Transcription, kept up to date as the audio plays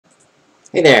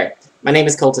Hey there, my name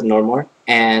is Colton Normore,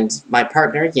 and my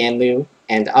partner Yan Liu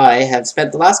and I have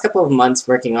spent the last couple of months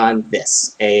working on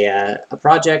this, a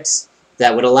project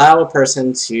that would allow a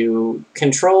person to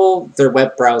control their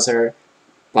web browser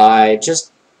by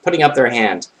just putting up their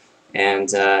hand. And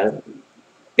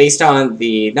based on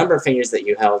the number of fingers that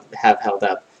you have held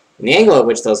up and the angle at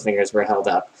which those fingers were held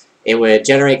up, it would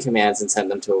generate commands and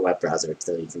send them to a web browser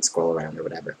so you can scroll around or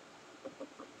whatever.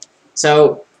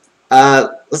 So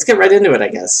let's get right into it, I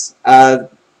guess.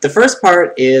 The first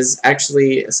part is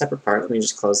actually a separate part. Let me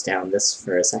just close down this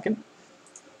for a second.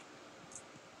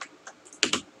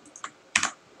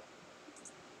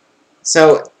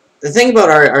 So the thing about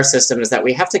our system is that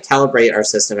we have to calibrate our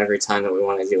system every time that we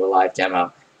want to do a live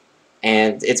demo.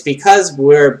 And it's because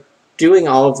we're doing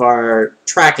all of our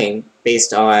tracking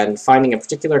based on finding a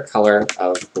particular color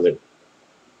of blue.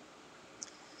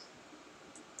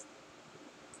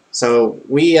 So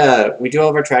we do all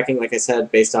of our tracking, like I said,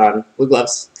 based on blue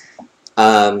gloves.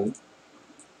 And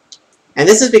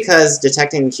this is because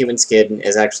detecting human skin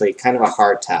is actually kind of a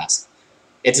hard task.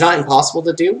 It's not impossible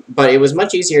to do, but it was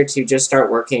much easier to just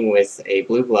start working with a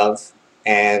blue glove,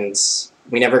 and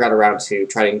we never got around to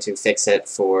trying to fix it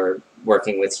for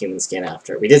working with human skin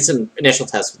after. We did some initial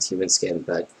tests with human skin,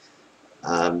 but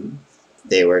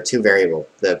they were too variable.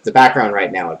 The background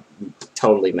right now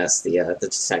totally messed the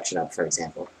detection up, for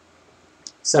example.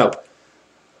 So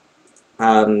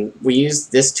we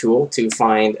used this tool to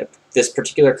find this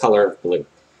particular color of blue.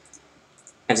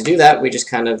 And to do that, we just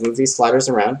kind of move these sliders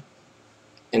around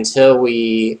until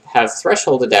we have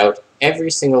thresholded out every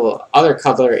single other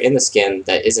color in the skin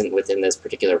that isn't within this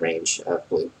particular range of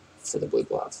blue for the blue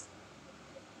glove.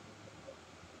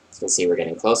 So you can see we're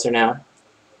getting closer now.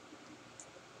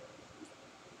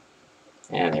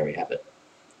 And there we have it.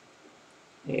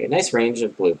 A nice range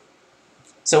of blue.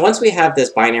 So once we have this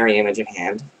binary image of a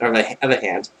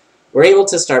hand, we're able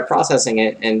to start processing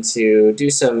it and to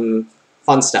do some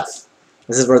fun stuff.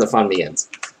 This is where the fun begins.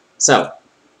 So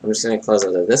I'm just going to close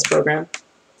out of this program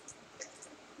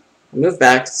and move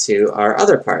back to our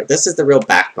other part. This is the real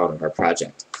backbone of our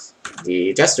project,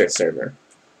 the gesture server.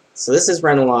 So this is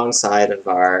run alongside of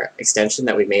our extension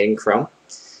that we made in Chrome,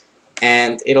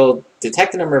 and it'll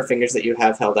detect the number of fingers that you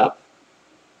have held up.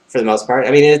 For the most part,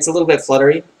 I mean, it's a little bit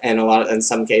fluttery in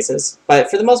some cases,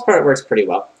 but for the most part, it works pretty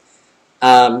well.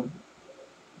 And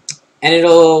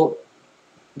it'll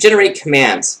generate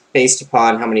commands based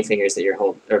upon how many fingers that you're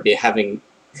how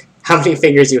many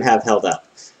fingers you have held up.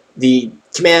 The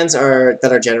commands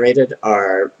that are generated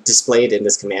are displayed in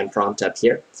this command prompt up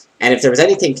here. And if there was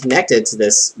anything connected to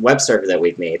this web server that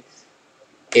we've made,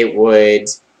 it would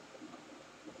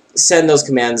send those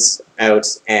commands out,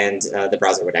 and the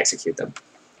browser would execute them.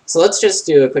 So let's just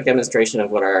do a quick demonstration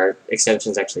of what our extension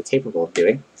is actually capable of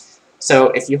doing. So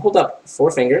if you hold up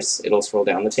 4 fingers, it'll scroll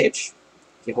down the page.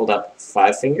 If you hold up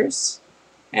 5 fingers,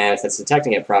 and if it's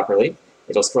detecting it properly,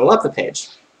 it'll scroll up the page.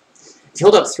 If you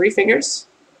hold up 3 fingers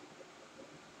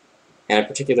in a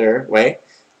particular way,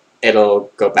 it'll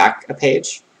go back a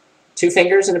page. 2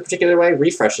 fingers in a particular way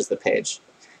refreshes the page.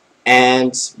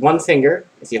 And 1 finger,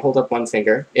 if you hold up 1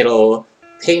 finger, it'll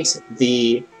paint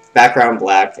the background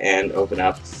black and open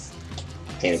up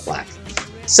painted black.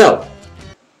 So,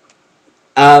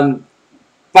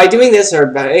 by doing this, or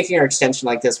by making our extension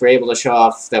like this, we're able to show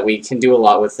off that we can do a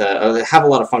lot with, have a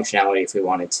lot of functionality if we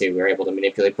wanted to. We're able to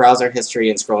manipulate browser history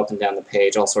and scroll up and down the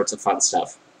page, all sorts of fun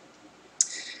stuff.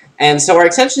 And so our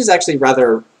extension is actually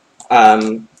rather, I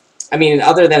mean,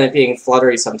 other than it being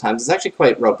fluttery sometimes, it's actually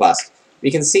quite robust.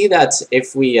 We can see that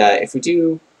if we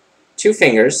do 2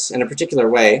 fingers in a particular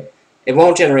way, it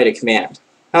won't generate a command.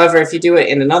 However, if you do it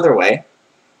in another way,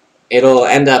 it'll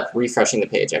end up refreshing the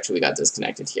page. Actually, we got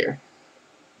disconnected here.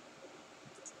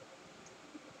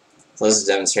 So let's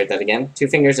demonstrate that again. 2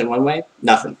 fingers in one way,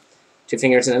 nothing. 2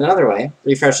 fingers in another way,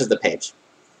 refreshes the page.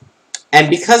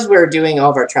 And because we're doing all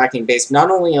of our tracking based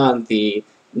not only on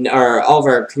all of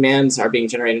our commands are being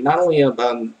generated not only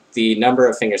on the number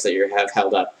of fingers that you have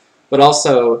held up, but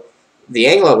also the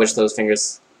angle at which those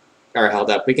fingers are held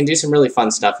up, we can do some really fun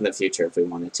stuff in the future if we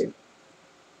wanted to.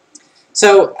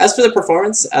 So as for the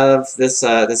performance of this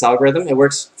algorithm, it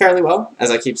works fairly well,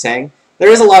 as I keep saying. There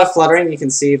is a lot of fluttering. You can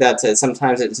see that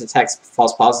sometimes it detects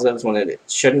false positives when it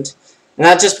shouldn't, and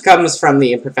that just comes from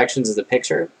the imperfections of the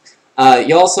picture.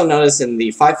 You'll also notice in the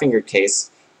 5-fingered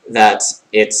case that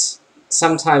it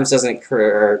sometimes doesn't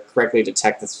correctly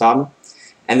detect the thumb,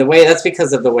 and that's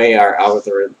because of the way our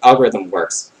algorithm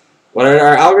works. What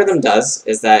our algorithm does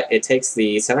is that it takes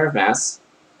the center of mass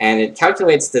and it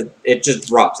calculates it just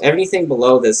drops. Everything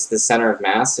below this center of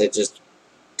mass, it just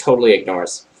totally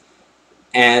ignores.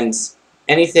 And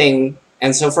anything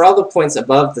And so for all the points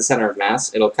above the center of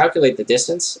mass, it'll calculate the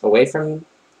distance away from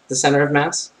the center of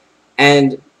mass,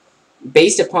 and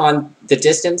based upon the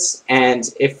distance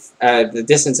and if the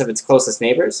distance of its closest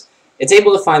neighbors, it's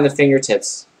able to find the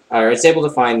fingertips, or it's able to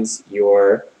find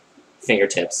your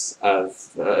fingertips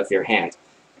of your hand.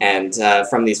 And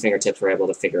from these fingertips, we're able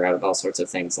to figure out all sorts of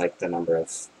things like the number of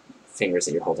fingers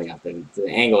that you're holding up and the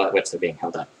angle at which they're being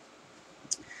held up.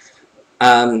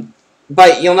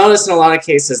 But you'll notice in a lot of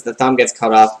cases the thumb gets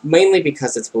cut off mainly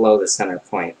because it's below the center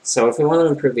point. So if we want to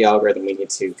improve the algorithm, we need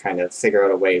to kind of figure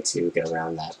out a way to get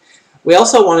around that. We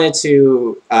also wanted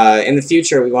to, in the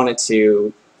future, we wanted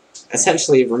to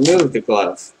essentially remove the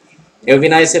glove. It would be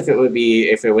nice if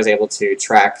it was able to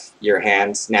track your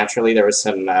hand naturally. There was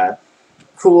some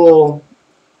cool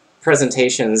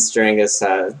presentations during this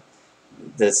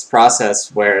this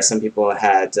process where some people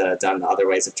had done other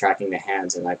ways of tracking the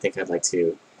hands, and I think I'd like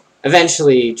to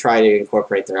eventually try to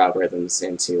incorporate their algorithms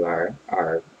into our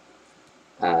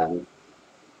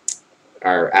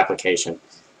application.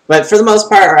 But for the most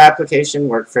part, our application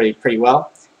worked pretty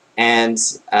well, and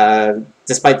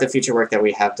despite the future work that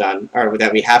we have done, or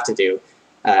that we have to do,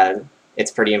 it's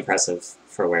pretty impressive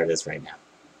for where it is right now.